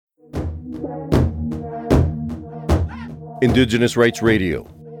Indigenous Rights Radio,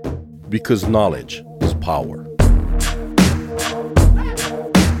 because knowledge is power.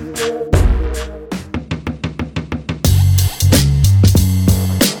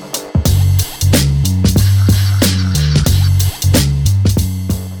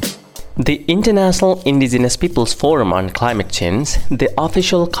 The International Indigenous Peoples Forum on Climate Change, the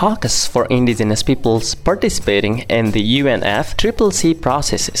official caucus for Indigenous peoples participating in the UNFCCC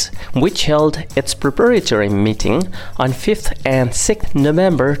processes, which held its preparatory meeting on 5th and 6th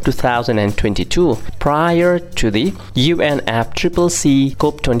November 2022 prior to the UNFCCC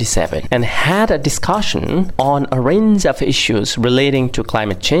COP27, and had a discussion on a range of issues relating to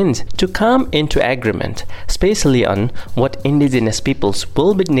climate change to come into agreement, especially on what Indigenous peoples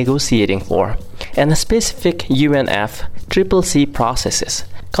will be negotiating for, and specific UNFCCC processes.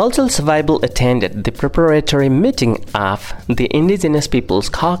 Cultural Survival attended the preparatory meeting of the Indigenous Peoples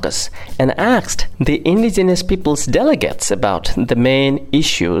Caucus and asked the Indigenous Peoples delegates about the main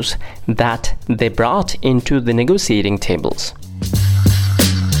issues that they brought into the negotiating tables.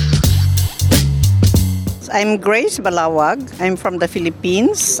 I'm Grace Balawag. I'm from the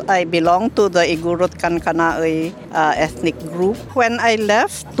Philippines. I belong to the Igorot Kankanaey ethnic group. When I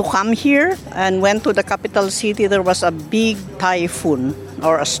left to come here and went to the capital city, there was a big typhoon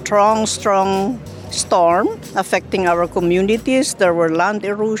or a strong storm affecting our communities. There were land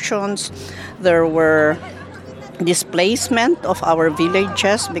erosions. There were displacement of our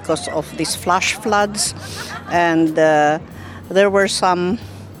villages because of these flash floods. And there were some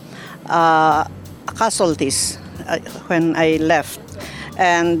casualties when I left.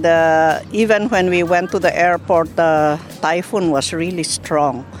 And even when we went to the airport, the typhoon was really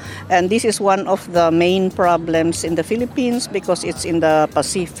strong. And this is one of the main problems in the Philippines because it's in the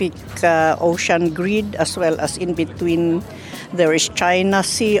Pacific Ocean grid, as well as in between there is China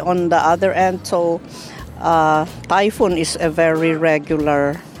Sea on the other end. So typhoon is a very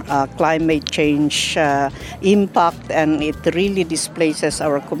regular climate change impact, and it really displaces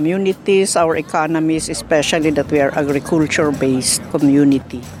our communities, our economies, especially that we are agriculture-based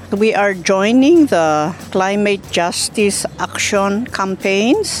community. We are joining the climate justice action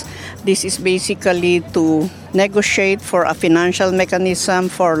campaigns. This is basically to negotiate for a financial mechanism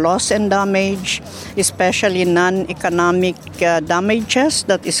for loss and damage, especially non-economic damages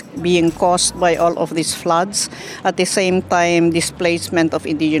that is being caused by all of these floods. At the same time, displacement of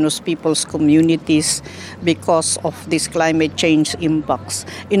indigenous peoples' communities because of these climate change impacts.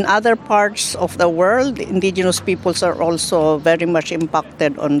 In other parts of the world, indigenous peoples are also very much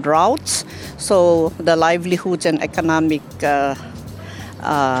impacted on droughts. So the livelihoods and economic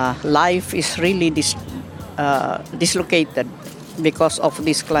life is really dislocated because of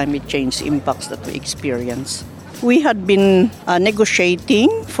these climate change impacts that we experience. We had been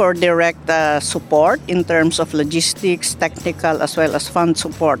negotiating for direct support in terms of logistics, technical, as well as fund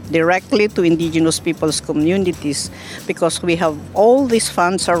support directly to indigenous peoples' communities, because we have all these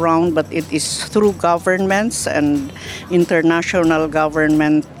funds around, but it is through governments and international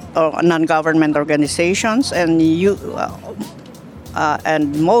government or non-government organizations, and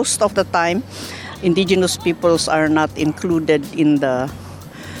most of the time, indigenous peoples are not included in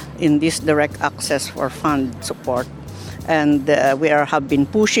this direct access for fund support. And we have been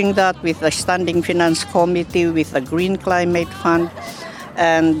pushing that with the Standing Finance Committee, with the Green Climate Fund,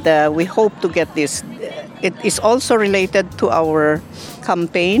 and we hope to get this. It is also related to our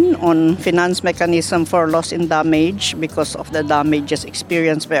campaign on finance mechanism for loss and damage because of the damages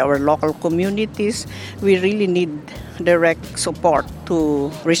experienced by our local communities. We really need direct support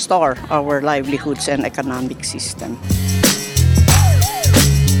to restore our livelihoods and economic system.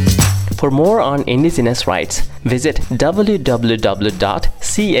 For more on Indigenous rights, visit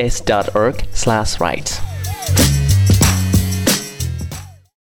www.cs.org/rights.